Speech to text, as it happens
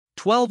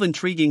12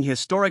 Intriguing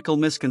Historical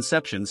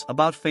Misconceptions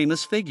About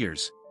Famous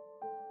Figures.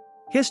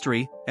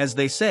 History, as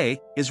they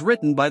say, is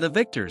written by the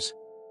victors.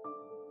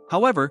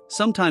 However,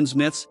 sometimes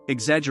myths,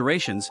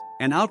 exaggerations,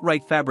 and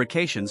outright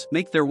fabrications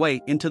make their way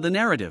into the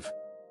narrative.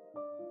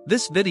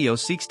 This video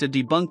seeks to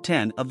debunk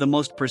 10 of the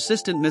most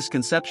persistent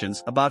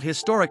misconceptions about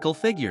historical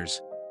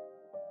figures.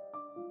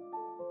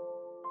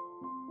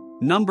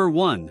 Number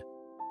 1.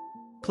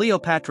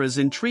 Cleopatra's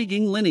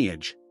intriguing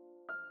lineage.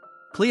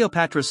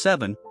 Cleopatra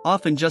VII,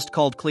 often just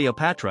called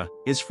Cleopatra,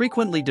 is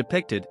frequently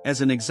depicted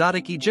as an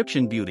exotic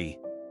Egyptian beauty.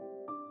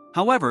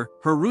 However,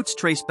 her roots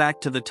trace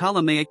back to the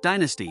Ptolemaic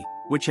dynasty,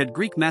 which had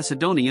Greek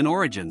Macedonian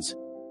origins.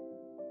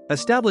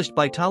 Established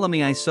by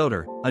Ptolemy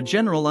Soter, a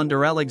general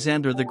under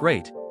Alexander the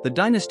Great, the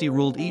dynasty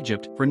ruled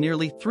Egypt for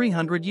nearly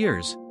 300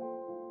 years.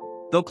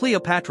 Though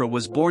Cleopatra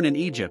was born in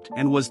Egypt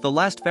and was the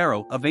last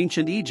pharaoh of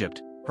ancient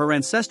Egypt, her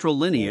ancestral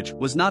lineage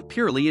was not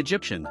purely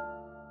Egyptian.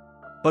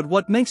 But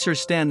what makes her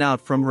stand out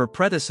from her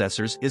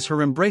predecessors is her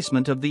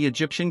embracement of the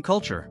Egyptian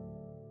culture.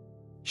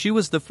 She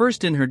was the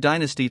first in her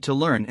dynasty to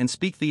learn and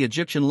speak the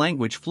Egyptian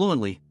language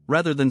fluently,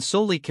 rather than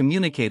solely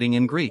communicating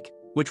in Greek,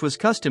 which was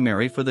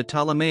customary for the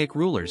Ptolemaic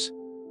rulers.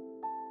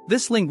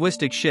 This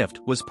linguistic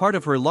shift was part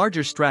of her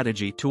larger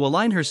strategy to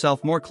align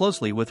herself more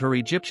closely with her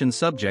Egyptian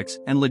subjects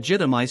and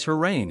legitimize her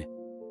reign.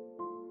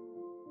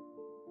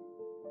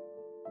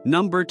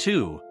 Number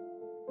 2.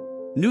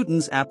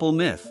 Newton's apple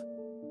myth.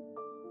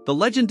 The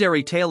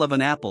legendary tale of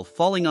an apple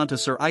falling onto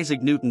Sir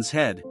Isaac Newton's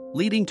head,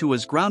 leading to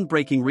his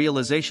groundbreaking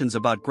realizations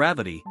about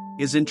gravity,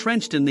 is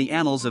entrenched in the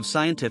annals of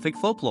scientific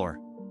folklore.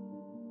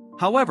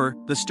 However,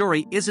 the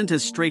story isn't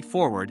as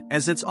straightforward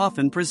as it's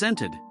often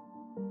presented.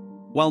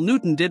 While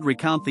Newton did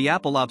recount the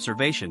apple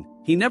observation,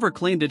 he never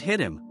claimed it hit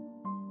him.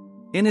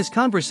 In his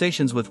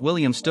conversations with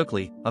William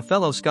Stukeley, a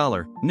fellow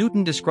scholar,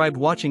 Newton described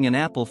watching an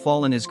apple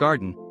fall in his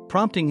garden,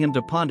 prompting him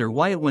to ponder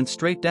why it went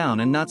straight down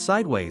and not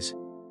sideways.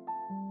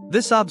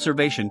 This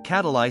observation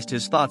catalyzed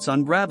his thoughts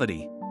on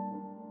gravity.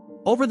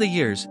 Over the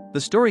years, the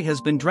story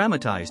has been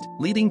dramatized,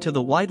 leading to the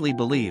widely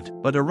believed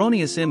but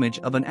erroneous image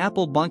of an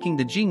apple bonking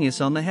the genius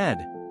on the head.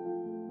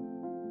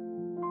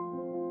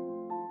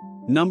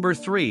 Number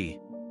 3.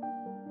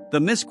 The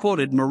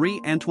misquoted Marie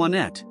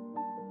Antoinette.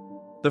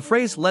 The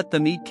phrase "let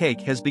them eat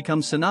cake" has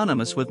become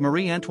synonymous with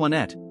Marie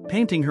Antoinette,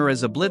 painting her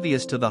as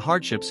oblivious to the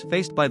hardships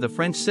faced by the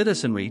French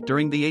citizenry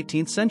during the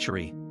 18th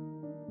century.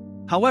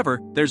 However,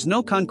 there's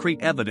no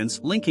concrete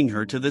evidence linking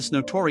her to this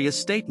notorious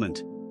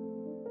statement.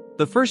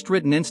 The first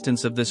written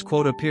instance of this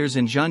quote appears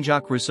in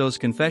Jean-Jacques Rousseau's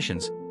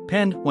Confessions,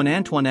 penned when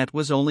Antoinette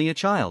was only a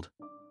child.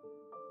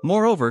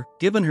 Moreover,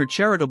 given her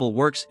charitable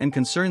works and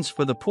concerns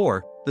for the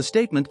poor, the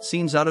statement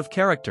seems out of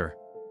character.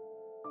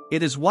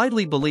 It is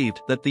widely believed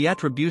that the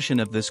attribution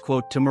of this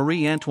quote to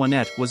Marie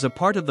Antoinette was a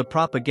part of the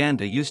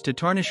propaganda used to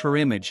tarnish her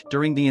image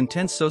during the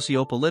intense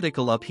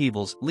socio-political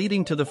upheavals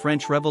leading to the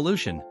French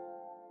Revolution.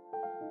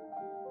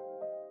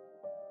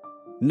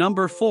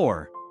 Number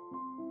 4.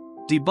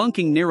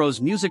 Debunking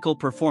Nero's musical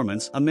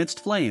performance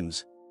amidst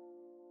flames.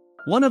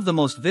 One of the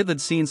most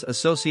vivid scenes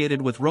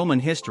associated with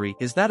Roman history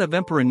is that of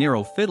Emperor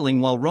Nero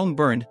fiddling while Rome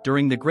burned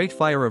during the Great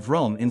Fire of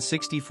Rome in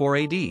 64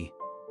 AD.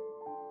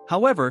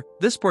 However,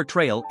 this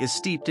portrayal is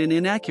steeped in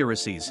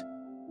inaccuracies.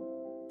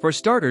 For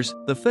starters,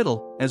 the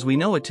fiddle, as we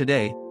know it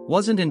today,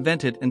 wasn't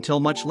invented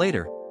until much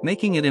later,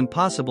 making it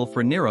impossible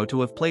for Nero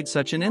to have played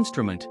such an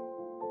instrument.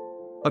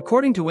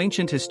 According to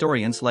ancient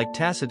historians like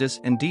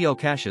Tacitus and Dio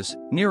Cassius,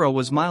 Nero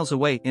was miles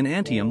away in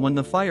Antium when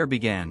the fire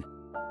began.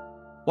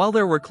 While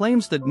there were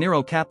claims that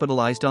Nero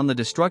capitalized on the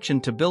destruction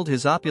to build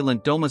his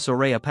opulent Domus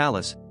Aurea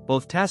palace,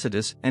 both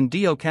Tacitus and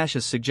Dio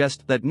Cassius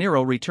suggest that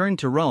Nero returned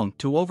to Rome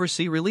to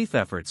oversee relief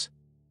efforts.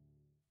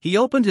 He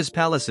opened his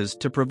palaces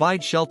to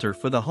provide shelter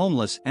for the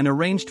homeless and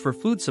arranged for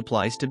food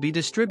supplies to be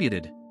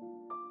distributed.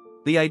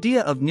 The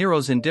idea of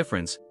Nero's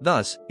indifference,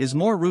 thus, is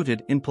more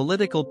rooted in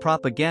political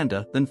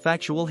propaganda than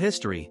factual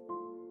history.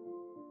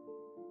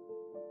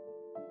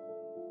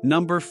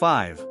 Number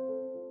 5.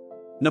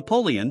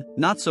 Napoleon,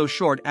 not so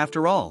short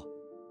after all.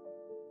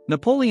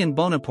 Napoleon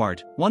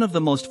Bonaparte, one of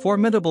the most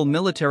formidable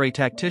military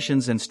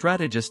tacticians and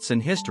strategists in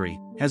history,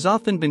 has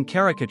often been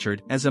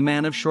caricatured as a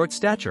man of short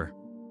stature.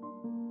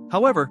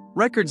 However,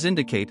 records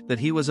indicate that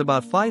he was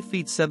about 5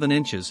 feet 7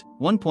 inches,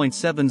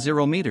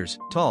 1.70 meters,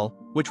 tall,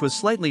 which was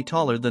slightly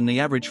taller than the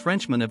average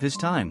Frenchman of his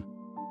time.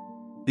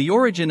 The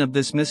origin of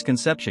this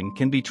misconception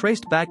can be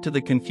traced back to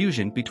the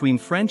confusion between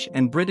French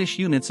and British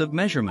units of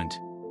measurement.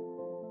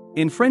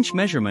 In French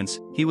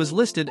measurements, he was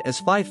listed as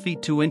 5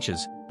 feet 2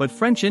 inches, but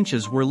French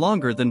inches were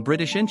longer than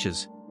British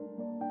inches.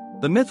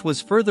 The myth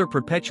was further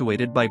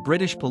perpetuated by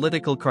British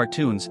political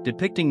cartoons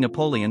depicting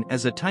Napoleon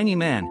as a tiny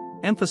man,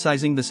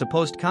 emphasizing the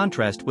supposed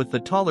contrast with the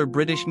taller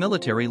British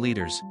military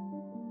leaders.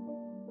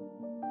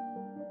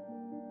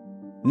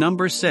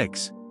 Number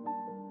 6.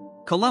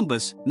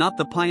 Columbus, not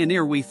the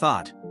pioneer we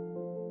thought.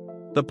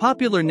 The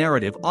popular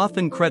narrative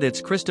often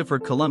credits Christopher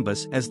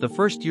Columbus as the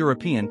first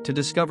European to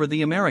discover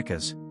the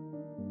Americas.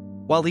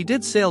 While he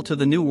did sail to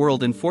the New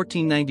World in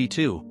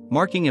 1492,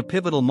 marking a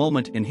pivotal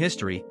moment in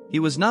history, he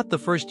was not the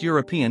first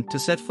European to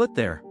set foot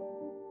there.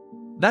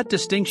 That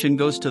distinction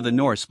goes to the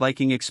Norse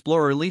Viking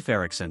explorer Leif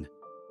Erikson.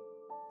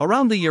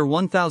 Around the year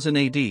 1000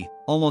 AD,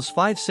 almost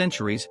 5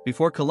 centuries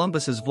before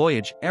Columbus's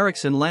voyage,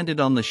 Erikson landed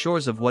on the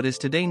shores of what is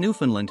today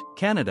Newfoundland,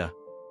 Canada.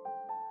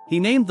 He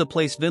named the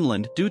place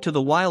Vinland due to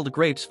the wild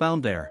grapes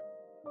found there.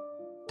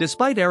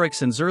 Despite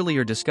Erikson's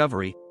earlier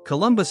discovery,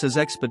 Columbus's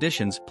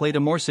expeditions played a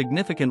more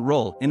significant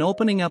role in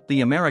opening up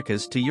the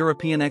Americas to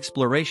European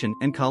exploration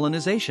and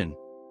colonization.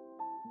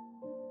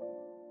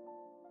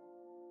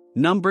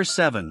 Number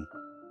 7.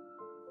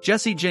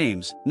 Jesse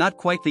James, not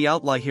quite the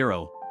outlaw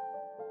hero.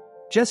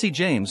 Jesse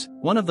James,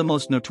 one of the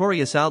most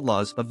notorious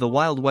outlaws of the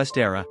Wild West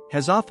era,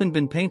 has often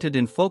been painted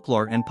in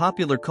folklore and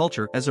popular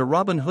culture as a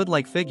Robin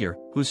Hood-like figure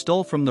who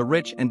stole from the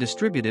rich and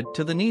distributed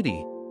to the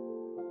needy.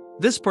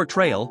 This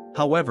portrayal,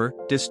 however,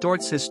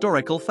 distorts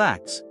historical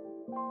facts.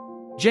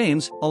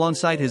 James,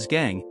 alongside his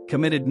gang,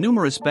 committed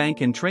numerous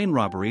bank and train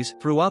robberies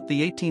throughout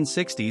the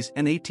 1860s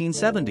and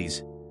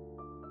 1870s.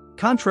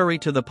 Contrary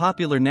to the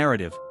popular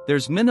narrative,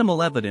 there's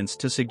minimal evidence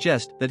to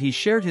suggest that he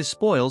shared his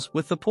spoils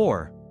with the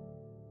poor.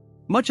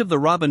 Much of the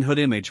Robin Hood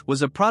image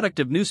was a product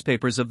of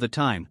newspapers of the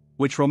time,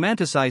 which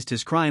romanticized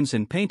his crimes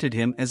and painted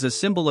him as a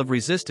symbol of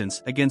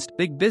resistance against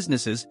big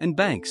businesses and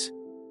banks.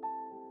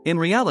 In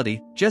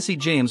reality, Jesse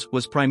James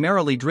was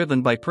primarily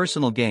driven by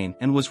personal gain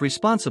and was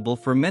responsible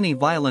for many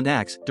violent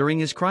acts during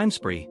his crime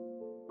spree.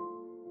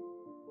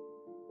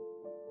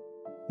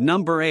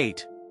 Number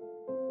 8.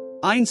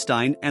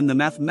 Einstein and the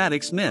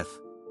mathematics myth.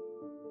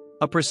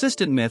 A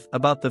persistent myth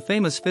about the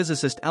famous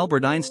physicist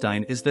Albert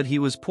Einstein is that he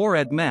was poor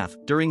at math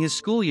during his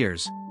school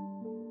years.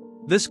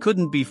 This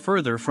couldn't be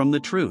further from the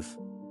truth.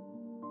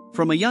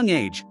 From a young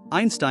age,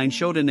 Einstein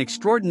showed an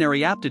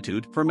extraordinary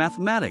aptitude for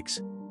mathematics.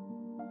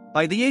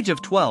 By the age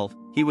of 12,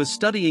 he was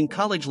studying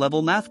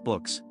college-level math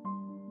books.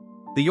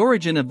 The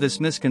origin of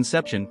this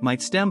misconception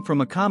might stem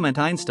from a comment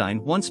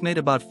Einstein once made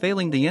about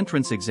failing the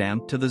entrance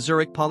exam to the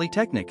Zurich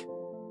Polytechnic.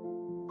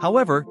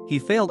 However, he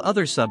failed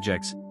other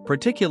subjects,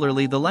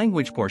 particularly the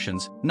language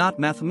portions, not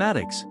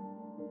mathematics.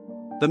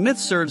 The myth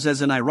serves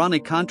as an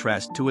ironic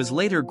contrast to his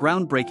later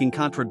groundbreaking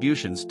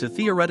contributions to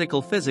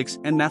theoretical physics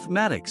and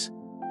mathematics.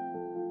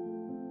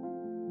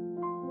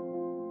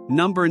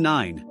 Number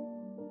 9.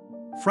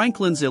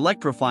 Franklin's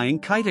electrifying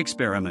kite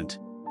experiment.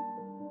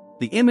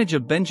 The image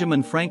of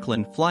Benjamin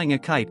Franklin flying a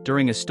kite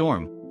during a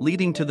storm,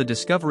 leading to the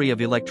discovery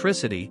of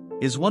electricity,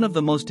 is one of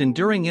the most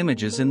enduring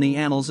images in the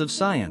annals of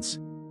science.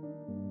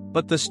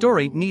 But the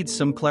story needs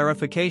some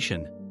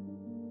clarification.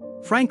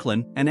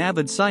 Franklin, an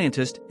avid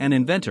scientist and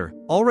inventor,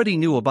 already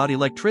knew about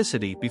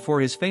electricity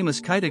before his famous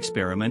kite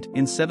experiment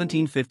in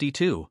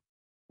 1752.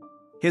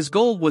 His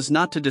goal was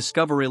not to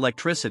discover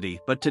electricity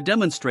but to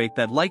demonstrate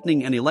that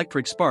lightning and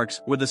electric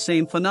sparks were the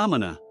same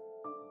phenomena.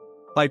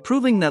 By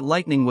proving that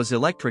lightning was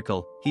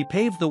electrical, he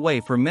paved the way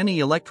for many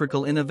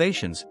electrical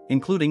innovations,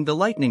 including the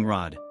lightning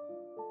rod.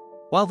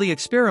 While the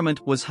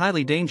experiment was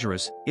highly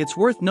dangerous, it's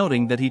worth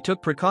noting that he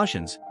took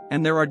precautions,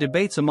 and there are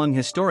debates among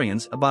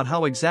historians about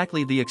how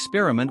exactly the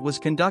experiment was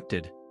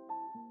conducted.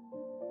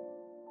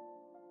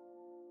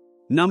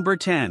 Number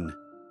 10.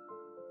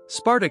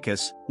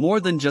 Spartacus,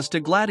 more than just a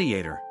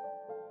gladiator.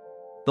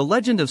 The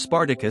legend of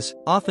Spartacus,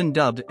 often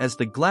dubbed as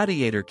the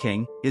Gladiator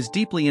King, is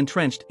deeply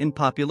entrenched in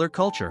popular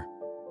culture.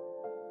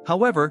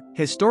 However,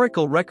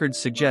 historical records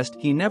suggest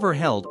he never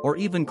held or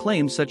even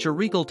claimed such a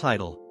regal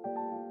title.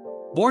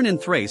 Born in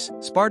Thrace,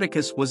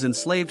 Spartacus was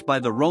enslaved by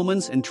the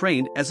Romans and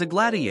trained as a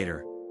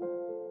gladiator.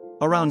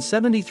 Around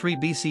 73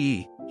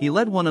 BCE, he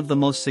led one of the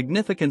most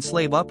significant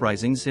slave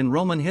uprisings in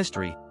Roman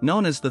history,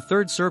 known as the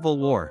Third Servile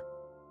War.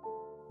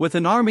 With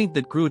an army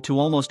that grew to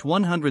almost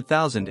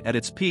 100,000 at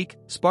its peak,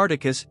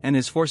 Spartacus and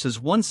his forces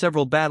won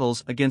several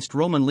battles against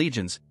Roman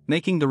legions,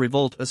 making the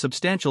revolt a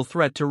substantial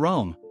threat to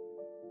Rome.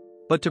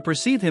 But to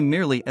perceive him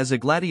merely as a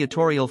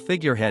gladiatorial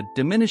figurehead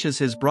diminishes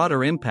his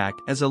broader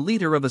impact as a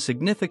leader of a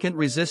significant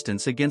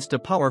resistance against a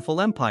powerful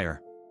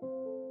empire.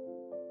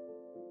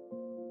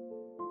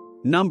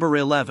 Number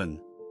 11.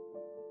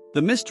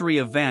 The mystery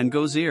of Van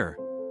Gogh's ear.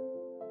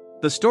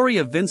 The story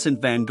of Vincent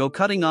van Gogh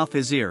cutting off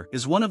his ear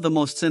is one of the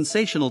most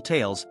sensational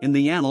tales in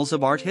the annals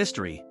of art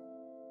history.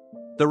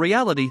 The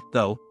reality,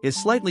 though,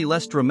 is slightly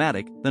less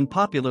dramatic than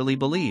popularly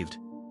believed.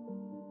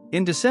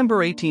 In December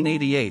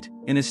 1888,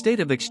 in a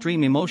state of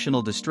extreme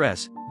emotional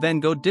distress,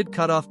 Van Gogh did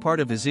cut off part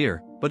of his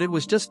ear, but it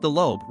was just the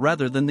lobe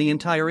rather than the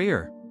entire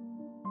ear.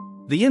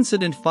 The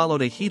incident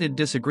followed a heated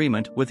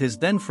disagreement with his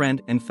then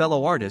friend and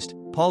fellow artist,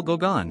 Paul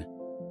Gauguin.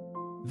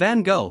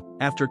 Van Gogh,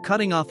 after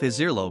cutting off his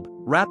earlobe,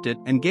 wrapped it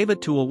and gave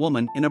it to a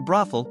woman in a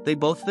brothel they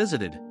both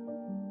visited.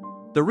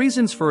 The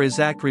reasons for his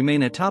act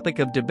remain a topic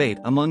of debate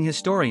among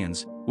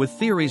historians, with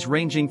theories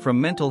ranging from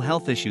mental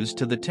health issues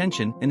to the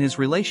tension in his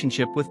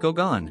relationship with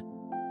Gauguin.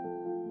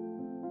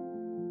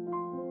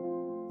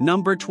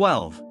 Number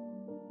 12.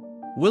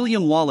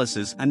 William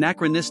Wallace's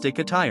anachronistic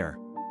attire.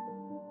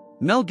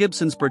 Mel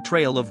Gibson's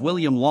portrayal of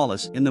William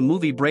Wallace in the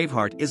movie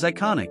Braveheart is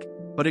iconic,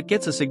 but it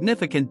gets a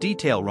significant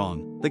detail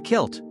wrong: the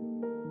kilt.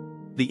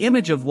 The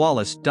image of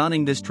Wallace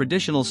donning this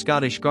traditional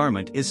Scottish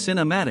garment is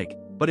cinematic,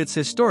 but it's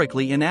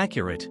historically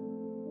inaccurate.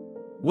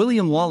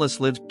 William Wallace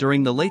lived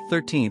during the late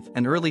 13th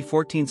and early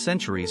 14th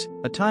centuries,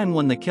 a time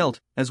when the kilt,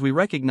 as we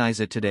recognize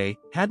it today,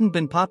 hadn't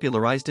been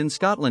popularized in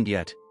Scotland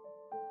yet.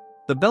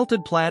 The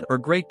belted plaid or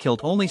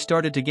greatkilt only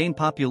started to gain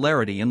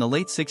popularity in the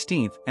late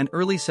 16th and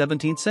early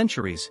 17th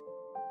centuries.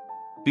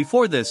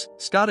 Before this,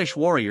 Scottish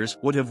warriors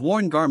would have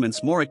worn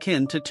garments more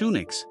akin to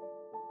tunics.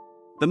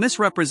 The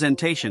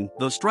misrepresentation,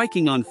 though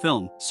striking on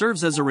film,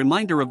 serves as a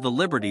reminder of the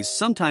liberties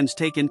sometimes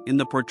taken in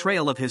the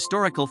portrayal of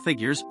historical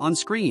figures on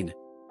screen.